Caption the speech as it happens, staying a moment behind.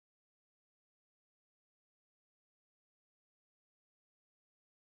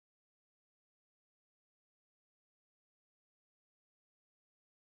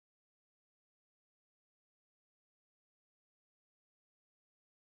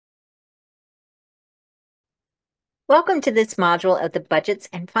Welcome to this module of the Budgets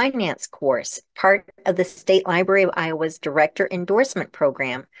and Finance course, part of the State Library of Iowa's Director Endorsement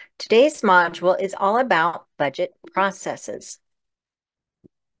Program. Today's module is all about budget processes.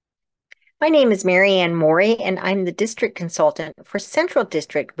 My name is Mary Ann Morey, and I'm the District Consultant for Central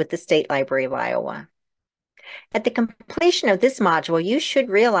District with the State Library of Iowa. At the completion of this module, you should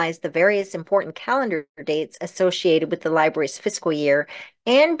realize the various important calendar dates associated with the library's fiscal year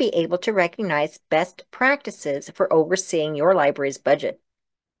and be able to recognize best practices for overseeing your library's budget.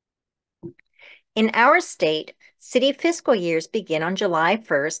 In our state, city fiscal years begin on July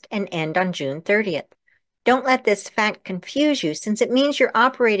 1st and end on June 30th. Don't let this fact confuse you, since it means you're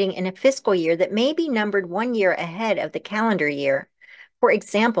operating in a fiscal year that may be numbered 1 year ahead of the calendar year. For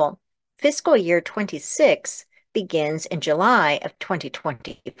example, fiscal year 26 begins in July of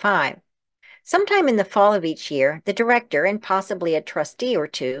 2025. Sometime in the fall of each year, the director and possibly a trustee or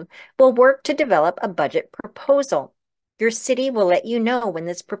two will work to develop a budget proposal. Your city will let you know when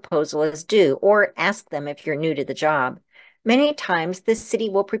this proposal is due, or ask them if you're new to the job. Many times, the city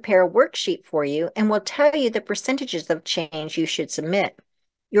will prepare a worksheet for you and will tell you the percentages of change you should submit.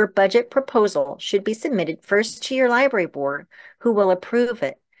 Your budget proposal should be submitted first to your library board, who will approve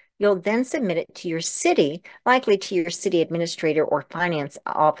it. You'll then submit it to your city, likely to your city administrator or finance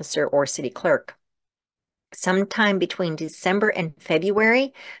officer or city clerk. Sometime between December and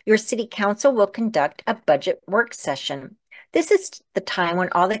February, your city council will conduct a budget work session. This is the time when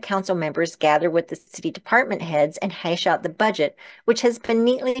all the council members gather with the city department heads and hash out the budget, which has been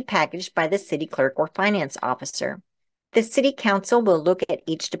neatly packaged by the city clerk or finance officer. The city council will look at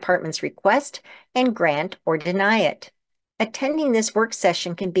each department's request and grant or deny it. Attending this work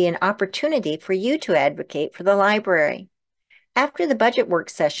session can be an opportunity for you to advocate for the library. After the budget work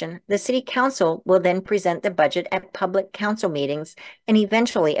session, the city council will then present the budget at public council meetings and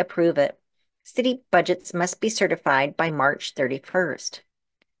eventually approve it. City budgets must be certified by March 31st.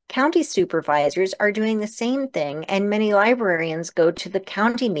 County supervisors are doing the same thing, and many librarians go to the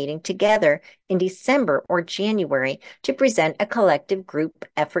county meeting together in December or January to present a collective group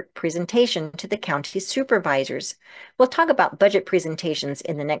effort presentation to the county supervisors. We'll talk about budget presentations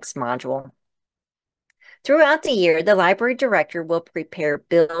in the next module. Throughout the year, the library director will prepare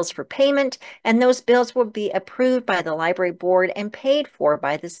bills for payment, and those bills will be approved by the library board and paid for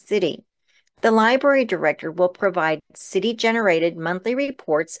by the city. The library director will provide city-generated monthly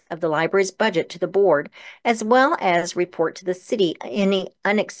reports of the library's budget to the board, as well as report to the city any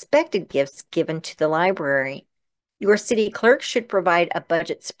unexpected gifts given to the library. Your city clerk should provide a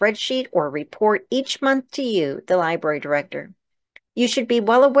budget spreadsheet or report each month to you, the library director. You should be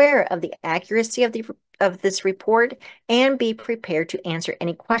well aware of the accuracy of this report and be prepared to answer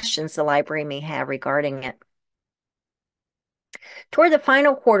any questions the library may have regarding it. Toward the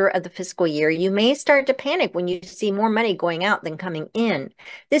final quarter of the fiscal year, you may start to panic when you see more money going out than coming in.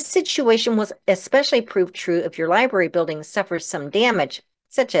 This situation will especially prove true if your library building suffers some damage,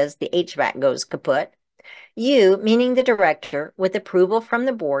 such as the HVAC goes kaput. You, meaning the director, with approval from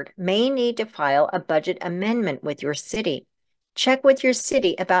the board, may need to file a budget amendment with your city. Check with your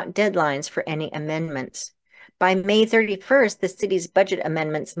city about deadlines for any amendments. By May 31st, the city's budget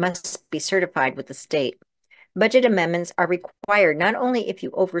amendments must be certified with the state. Budget amendments are required not only if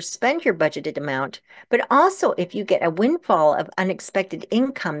you overspend your budgeted amount, but also if you get a windfall of unexpected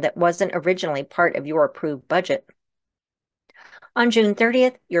income that wasn't originally part of your approved budget. On June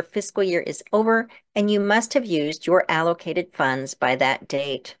 30th, your fiscal year is over, and you must have used your allocated funds by that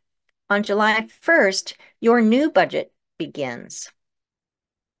date. On July 1st, your new budget begins.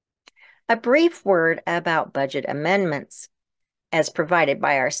 A brief word about budget amendments, as provided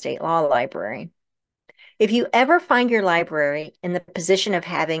by our state law library. If you ever find your library in the position of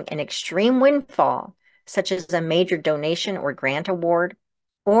having an extreme windfall, such as a major donation or grant award,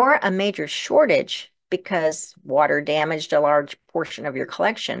 or a major shortage because water damaged a large portion of your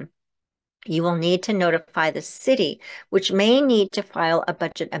collection, you will need to notify the city, which may need to file a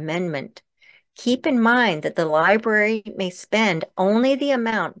budget amendment. Keep in mind that the library may spend only the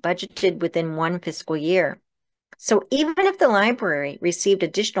amount budgeted within one fiscal year. So even if the library received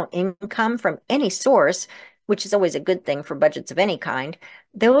additional income from any source, which is always a good thing for budgets of any kind,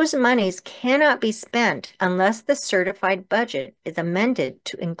 those monies cannot be spent unless the certified budget is amended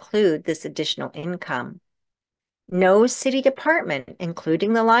to include this additional income. No city department,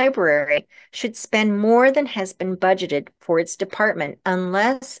 including the library, should spend more than has been budgeted for its department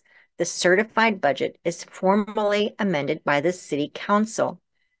unless the certified budget is formally amended by the city council.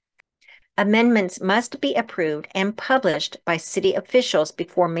 Amendments must be approved and published by city officials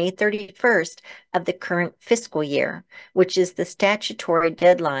before May 31st of the current fiscal year, which is the statutory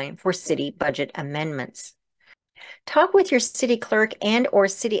deadline for city budget amendments. Talk with your city clerk and or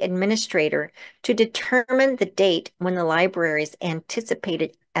city administrator to determine the date when the library's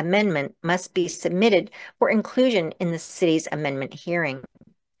anticipated amendment must be submitted for inclusion in the city's amendment hearing.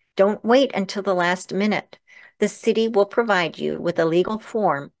 Don't wait until the last minute. The city will provide you with a legal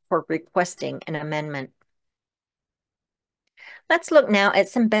form for requesting an amendment. Let's look now at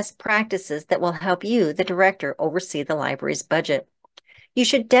some best practices that will help you, the director, oversee the library's budget. You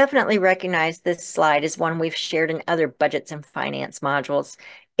should definitely recognize this slide as one we've shared in other budgets and finance modules.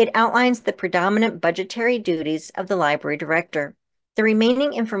 It outlines the predominant budgetary duties of the library director. The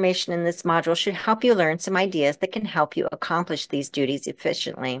remaining information in this module should help you learn some ideas that can help you accomplish these duties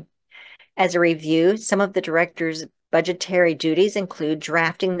efficiently. As a review, some of the director's budgetary duties include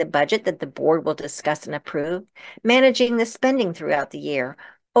drafting the budget that the board will discuss and approve, managing the spending throughout the year,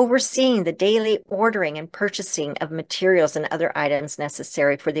 overseeing the daily ordering and purchasing of materials and other items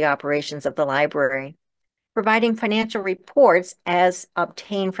necessary for the operations of the library, providing financial reports as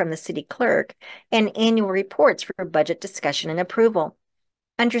obtained from the city clerk, and annual reports for budget discussion and approval.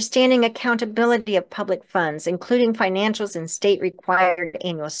 Understanding accountability of public funds, including financials and state-required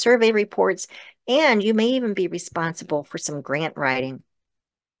annual survey reports, and you may even be responsible for some grant writing.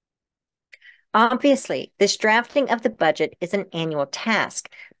 Obviously, this drafting of the budget is an annual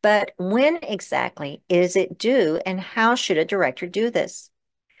task, but when exactly is it due and how should a director do this?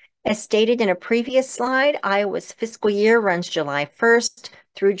 As stated in a previous slide, Iowa's fiscal year runs July 1st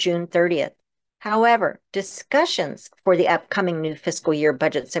through June 30th. However, discussions for the upcoming new fiscal year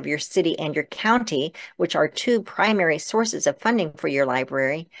budgets of your city and your county, which are two primary sources of funding for your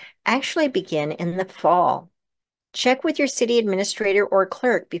library, actually begin in the fall. Check with your city administrator or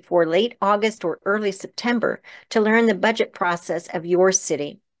clerk before late August or early September to learn the budget process of your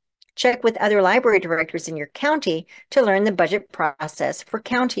city. Check with other library directors in your county to learn the budget process for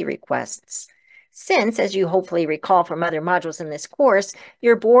county requests. Since, as you hopefully recall from other modules in this course,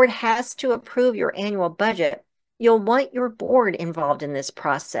 your board has to approve your annual budget, you'll want your board involved in this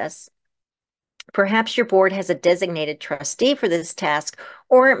process. Perhaps your board has a designated trustee for this task,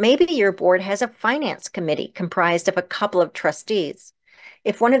 or maybe your board has a finance committee comprised of a couple of trustees.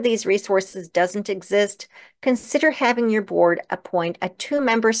 If one of these resources doesn't exist, consider having your board appoint a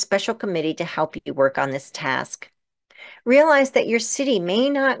two-member special committee to help you work on this task. Realize that your city may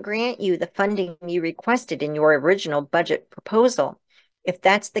not grant you the funding you requested in your original budget proposal. If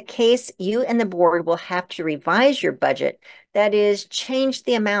that's the case, you and the board will have to revise your budget, that is, change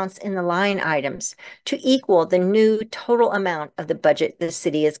the amounts in the line items to equal the new total amount of the budget the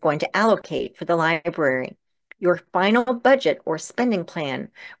city is going to allocate for the library. Your final budget or spending plan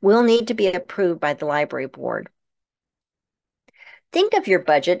will need to be approved by the library board. Think of your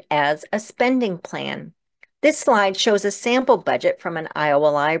budget as a spending plan. This slide shows a sample budget from an Iowa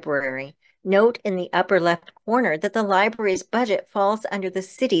library. Note in the upper left corner that the library's budget falls under the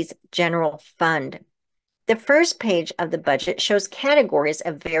city's general fund. The first page of the budget shows categories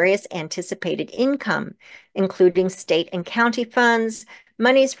of various anticipated income, including state and county funds,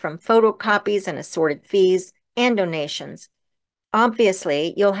 monies from photocopies and assorted fees, and donations.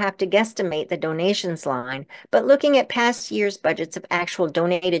 Obviously, you'll have to guesstimate the donations line, but looking at past year's budgets of actual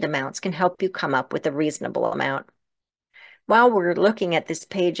donated amounts can help you come up with a reasonable amount. While we're looking at this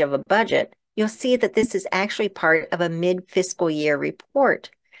page of a budget, you'll see that this is actually part of a mid-fiscal year report.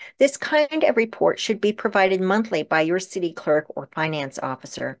 This kind of report should be provided monthly by your city clerk or finance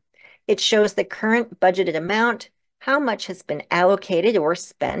officer. It shows the current budgeted amount, how much has been allocated or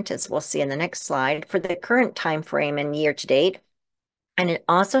spent, as we'll see in the next slide, for the current time frame and year to date, and it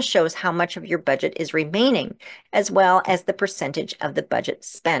also shows how much of your budget is remaining, as well as the percentage of the budget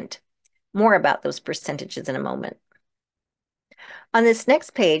spent. More about those percentages in a moment. On this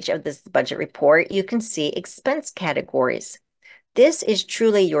next page of this budget report, you can see expense categories. This is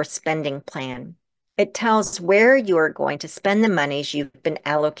truly your spending plan. It tells where you are going to spend the monies you've been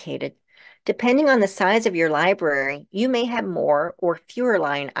allocated. Depending on the size of your library, you may have more or fewer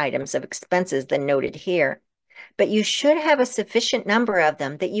line items of expenses than noted here, but you should have a sufficient number of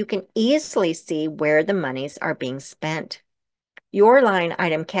them that you can easily see where the monies are being spent. Your line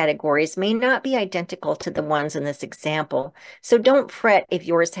item categories may not be identical to the ones in this example, so don't fret if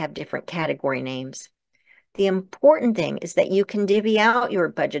yours have different category names. The important thing is that you can divvy out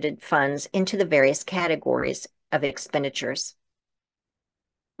your budgeted funds into the various categories of expenditures.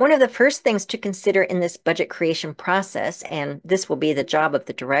 One of the first things to consider in this budget creation process, and this will be the job of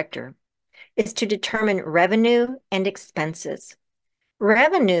the director, is to determine revenue and expenses.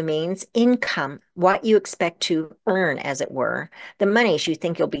 Revenue means income, what you expect to earn, as it were, the monies you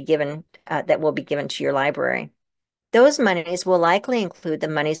think you'll be given, that will be given to your library. Those monies will likely include the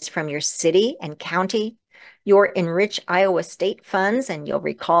monies from your city and county, Your Enrich Iowa State funds, and you'll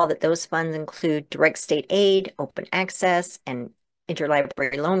recall that those funds include direct state aid, open access, and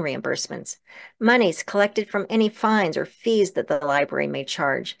interlibrary loan reimbursements, monies collected from any fines or fees that the library may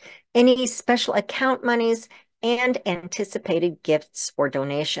charge, any special account monies, and anticipated gifts or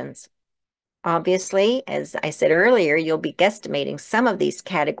donations. Obviously, as I said earlier, you'll be guesstimating some of these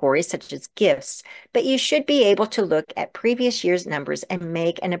categories, such as gifts, but you should be able to look at previous year's numbers and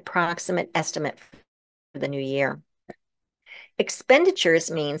make an approximate estimate for the new year. Expenditures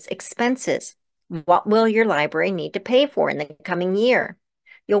means expenses. What will your library need to pay for in the coming year?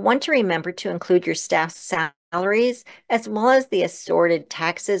 You'll want to remember to include your staff's salaries, as well as the assorted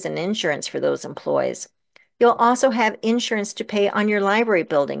taxes and insurance for those employees. You'll also have insurance to pay on your library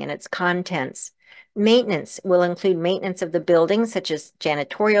building and its contents. Maintenance will include maintenance of the building, such as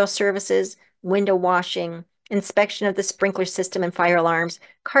janitorial services, window washing, inspection of the sprinkler system and fire alarms,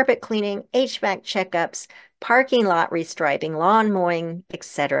 carpet cleaning, HVAC checkups, parking lot restriping, lawn mowing,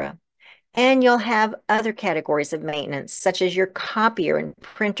 etc. And you'll have other categories of maintenance, such as your copier and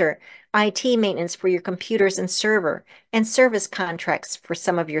printer, IT maintenance for your computers and server, and service contracts for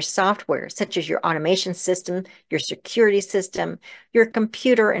some of your software, such as your automation system, your security system, your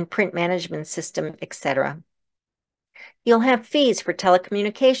computer and print management system, etc. You'll have fees for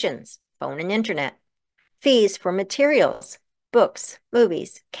telecommunications, phone and internet, fees for materials, books,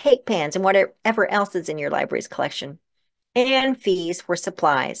 movies, cake pans, and whatever else is in your library's collection, and fees for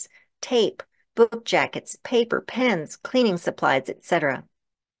supplies, tape, book jackets, paper, pens, cleaning supplies, etc.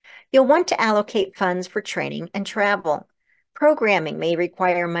 You'll want to allocate funds for training and travel. Programming may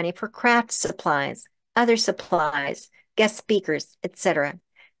require money for craft supplies, other supplies, guest speakers, etc.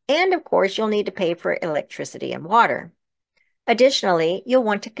 And of course, you'll need to pay for electricity and water. Additionally, you'll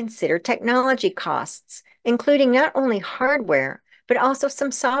want to consider technology costs, including not only hardware, but also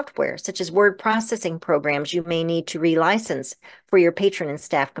some software, such as word processing programs you may need to relicense for your patron and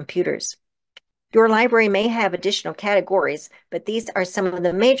staff computers. Your library may have additional categories, but these are some of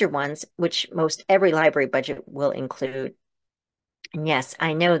the major ones which most every library budget will include. And yes,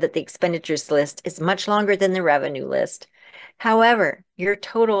 I know that the expenditures list is much longer than the revenue list. However, your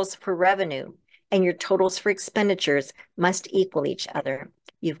totals for revenue and your totals for expenditures must equal each other.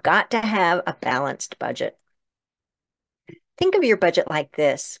 You've got to have a balanced budget. Think of your budget like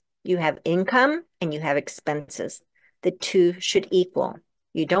this. You have income and you have expenses. The two should equal.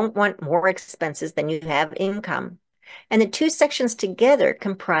 You don't want more expenses than you have income. And the two sections together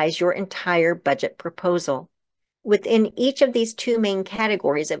comprise your entire budget proposal. Within each of these two main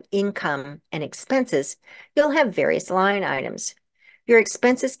categories of income and expenses, you'll have various line items. Your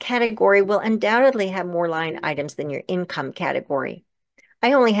expenses category will undoubtedly have more line items than your income category.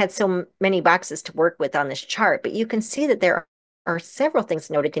 I only had so many boxes to work with on this chart, but you can see that there are several things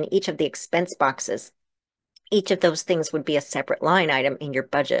noted in each of the expense boxes. Each of those things would be a separate line item in your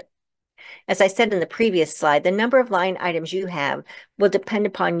budget. As I said in the previous slide, the number of line items you have will depend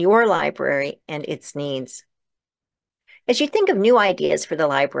upon your library and its needs. As you think of new ideas for the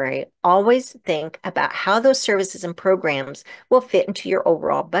library, always think about how those services and programs will fit into your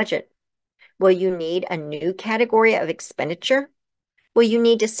overall budget. Will you need a new category of expenditure? Will you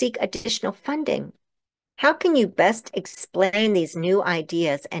need to seek additional funding? How can you best explain these new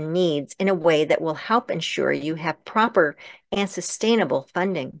ideas and needs in a way that will help ensure you have proper and sustainable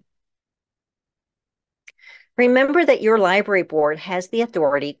funding? Remember that your library board has the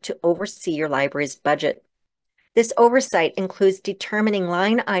authority to oversee your library's budget. This oversight includes determining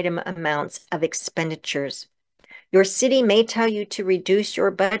line item amounts of expenditures. Your city may tell you to reduce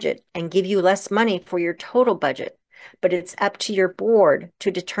your budget and give you less money for your total budget, but it's up to your board to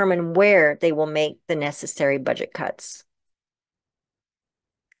determine where they will make the necessary budget cuts.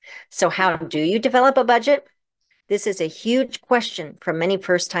 So how do you develop a budget? This is a huge question for many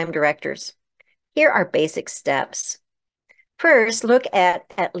first-time directors. Here are basic steps. First, look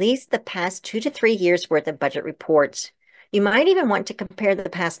at least the past 2 to 3 years worth of budget reports. You might even want to compare the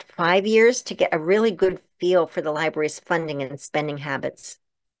past 5 years to get a really good feel for the library's funding and spending habits.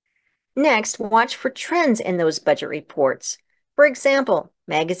 Next, watch for trends in those budget reports. For example,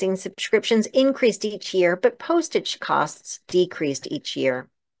 magazine subscriptions increased each year, but postage costs decreased each year.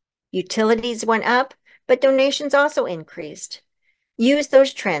 Utilities went up, but donations also increased. Use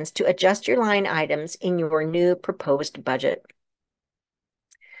those trends to adjust your line items in your new proposed budget.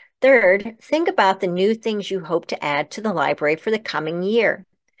 Third, think about the new things you hope to add to the library for the coming year.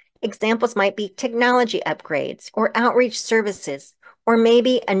 Examples might be technology upgrades or outreach services, or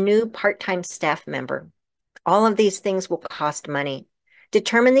maybe a new part-time staff member. All of these things will cost money.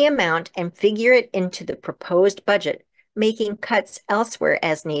 Determine the amount and figure it into the proposed budget, making cuts elsewhere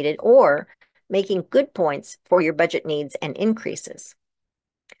as needed, or making good points for your budget needs and increases.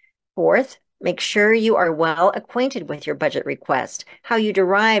 Fourth, make sure you are well acquainted with your budget request, how you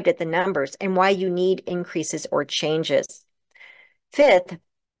derived at the numbers, and why you need increases or changes. Fifth,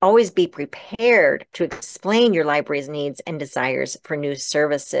 always be prepared to explain your library's needs and desires for new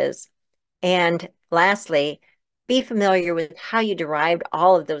services. And lastly, be familiar with how you derived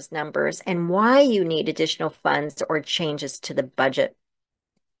all of those numbers and why you need additional funds or changes to the budget.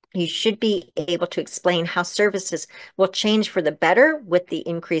 You should be able to explain how services will change for the better with the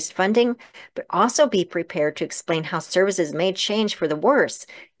increased funding, but also be prepared to explain how services may change for the worse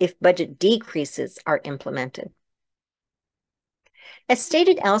if budget decreases are implemented. As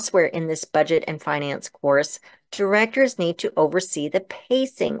stated elsewhere in this budget and finance course, directors need to oversee the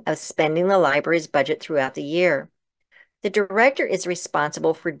pacing of spending the library's budget throughout the year. The director is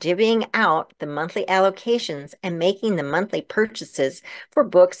responsible for divvying out the monthly allocations and making the monthly purchases for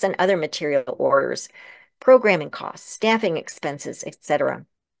books and other material orders, programming costs, staffing expenses, etc.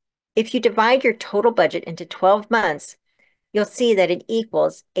 If you divide your total budget into 12 months, you'll see that it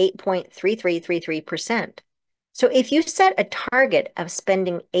equals 8.3333%. So if you set a target of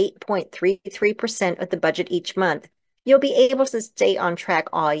spending 8.33% of the budget each month, you'll be able to stay on track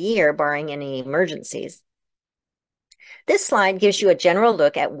all year, barring any emergencies. This slide gives you a general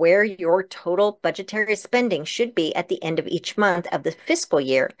look at where your total budgetary spending should be at the end of each month of the fiscal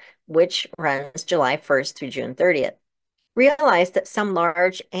year, which runs July 1st through June 30th. Realize that some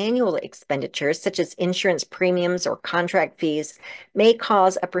large annual expenditures, such as insurance premiums or contract fees, may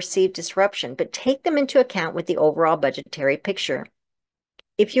cause a perceived disruption, but take them into account with the overall budgetary picture.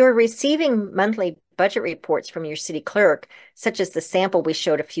 If you're receiving monthly budget reports from your city clerk, such as the sample we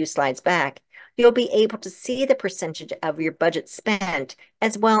showed a few slides back, you'll be able to see the percentage of your budget spent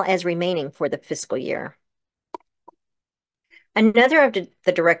as well as remaining for the fiscal year. Another of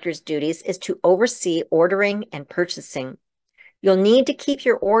the director's duties is to oversee ordering and purchasing. You'll need to keep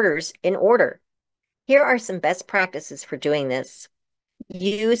your orders in order. Here are some best practices for doing this.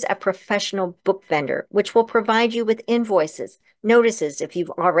 Use a professional book vendor, which will provide you with invoices, notices if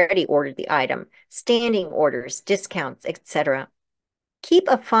you've already ordered the item, standing orders, discounts, etc. Keep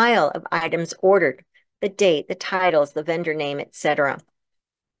a file of items ordered, the date, the titles, the vendor name, etc.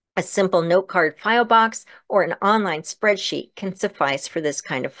 A simple note card file box or an online spreadsheet can suffice for this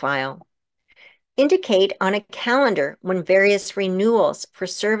kind of file. Indicate on a calendar when various renewals for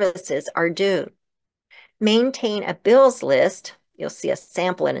services are due. Maintain a bills list, you'll see a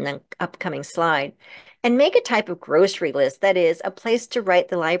sample in an upcoming slide, and make a type of grocery list, that is, a place to write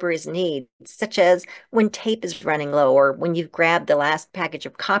the library's needs, such as when tape is running low or when you've grabbed the last package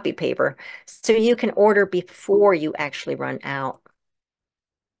of copy paper, so you can order before you actually run out.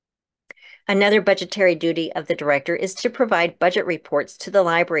 Another budgetary duty of the director is to provide budget reports to the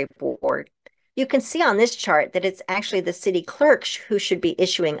library board. You can see on this chart that it's actually the city clerk who should be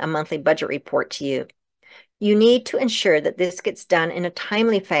issuing a monthly budget report to you. You need to ensure that this gets done in a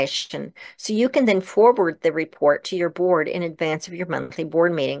timely fashion so you can then forward the report to your board in advance of your monthly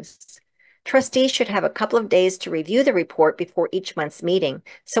board meetings. Trustees should have a couple of days to review the report before each month's meeting,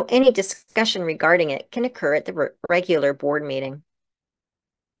 so any discussion regarding it can occur at the regular board meeting.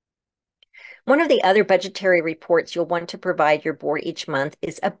 One of the other budgetary reports you'll want to provide your board each month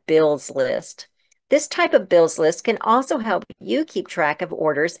is a bills list. This type of bills list can also help you keep track of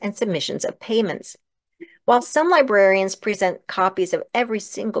orders and submissions of payments. While some librarians present copies of every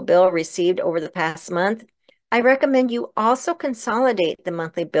single bill received over the past month, I recommend you also consolidate the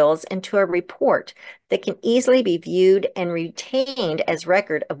monthly bills into a report that can easily be viewed and retained as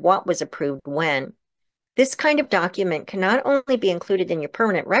record of what was approved when. This kind of document can not only be included in your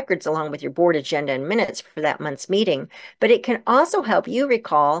permanent records along with your board agenda and minutes for that month's meeting, but it can also help you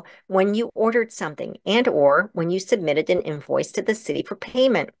recall when you ordered something and/or when you submitted an invoice to the city for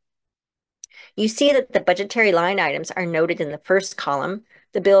payment. You see that the budgetary line items are noted in the first column.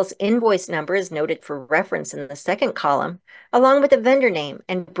 The bill's invoice number is noted for reference in the second column, along with the vendor name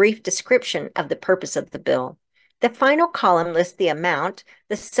and brief description of the purpose of the bill. The final column lists the amount,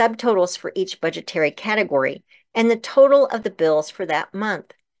 the subtotals for each budgetary category, and the total of the bills for that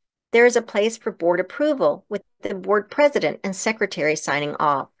month. There is a place for board approval with the board president and secretary signing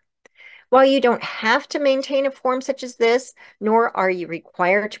off. While you don't have to maintain a form such as this, nor are you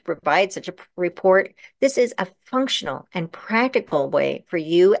required to provide such a report, this is a functional and practical way for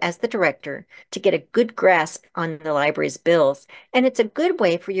you as the director to get a good grasp on the library's bills, and it's a good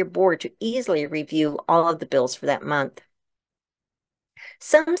way for your board to easily review all of the bills for that month.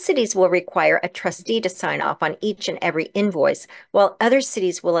 Some cities will require a trustee to sign off on each and every invoice, while other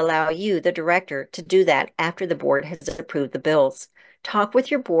cities will allow you, the director, to do that after the board has approved the bills. Talk with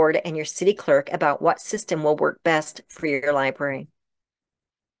your board and your city clerk about what system will work best for your library.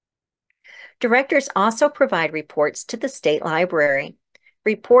 Directors also provide reports to the state library.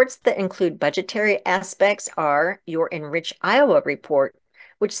 Reports that include budgetary aspects are your Enrich Iowa report,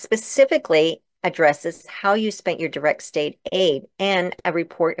 which specifically addresses how you spent your direct state aid, and a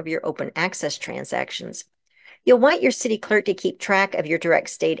report of your open access transactions. You'll want your city clerk to keep track of your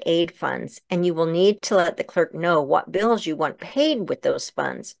direct state aid funds, and you will need to let the clerk know what bills you want paid with those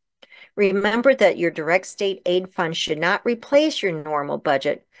funds. Remember that your direct state aid fund should not replace your normal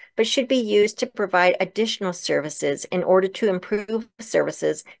budget, but should be used to provide additional services in order to improve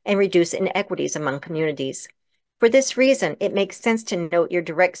services and reduce inequities among communities. For this reason, it makes sense to note your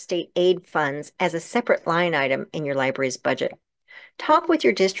direct state aid funds as a separate line item in your library's budget. Talk with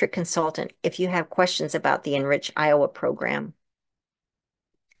your district consultant if you have questions about the Enrich Iowa program.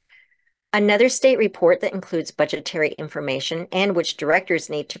 Another state report that includes budgetary information and which directors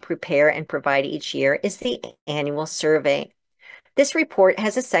need to prepare and provide each year is the annual survey. This report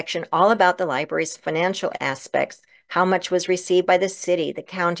has a section all about the library's financial aspects, how much was received by the city, the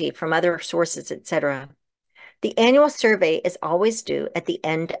county, from other sources, etc. The annual survey is always due at the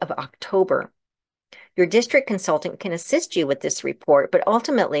end of October. Your district consultant can assist you with this report, but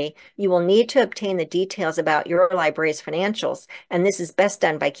ultimately you will need to obtain the details about your library's financials, and this is best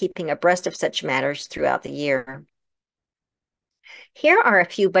done by keeping abreast of such matters throughout the year. Here are a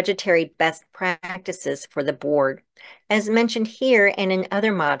few budgetary best practices for the board. As mentioned here and in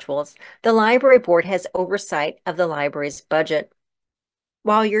other modules, the library board has oversight of the library's budget.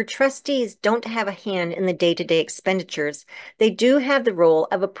 While your trustees don't have a hand in the day-to-day expenditures, they do have the role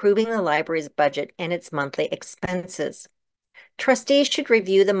of approving the library's budget and its monthly expenses. Trustees should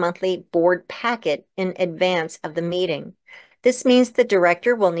review the monthly board packet in advance of the meeting. This means the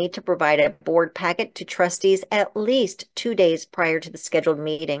director will need to provide a board packet to trustees at least 2 days prior to the scheduled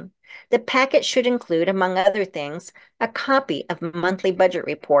meeting. The packet should include, among other things, a copy of the monthly budget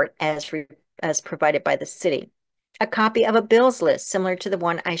report as provided by the city, a copy of a bills list similar to the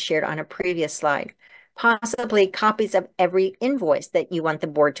one I shared on a previous slide, possibly copies of every invoice that you want the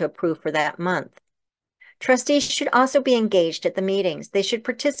board to approve for that month. Trustees should also be engaged at the meetings. They should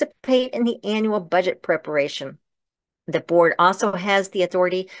participate in the annual budget preparation. The board also has the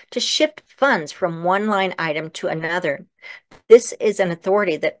authority to shift funds from one line item to another. This is an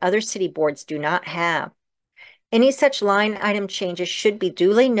authority that other city boards do not have. Any such line item changes should be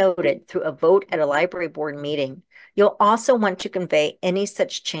duly noted through a vote at a library board meeting. You'll also want to convey any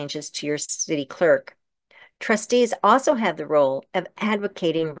such changes to your city clerk. Trustees also have the role of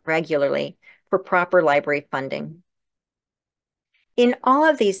advocating regularly for proper library funding. In all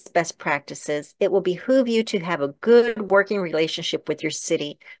of these best practices, it will behoove you to have a good working relationship with your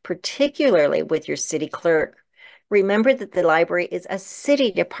city, particularly with your city clerk. Remember that the library is a city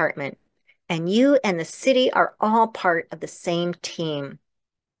department, and you and the city are all part of the same team.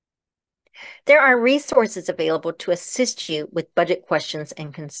 There are resources available to assist you with budget questions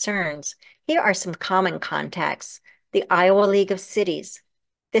and concerns. Here are some common contacts: the Iowa League of Cities,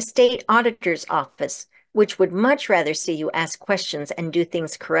 the State Auditor's Office, which would much rather see you ask questions and do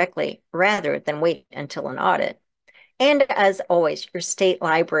things correctly rather than wait until an audit. And as always, your state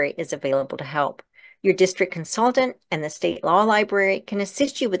library is available to help. Your district consultant and the state law library can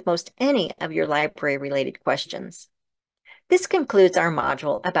assist you with most any of your library-related questions. This concludes our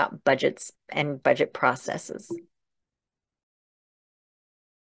module about budgets and budget processes.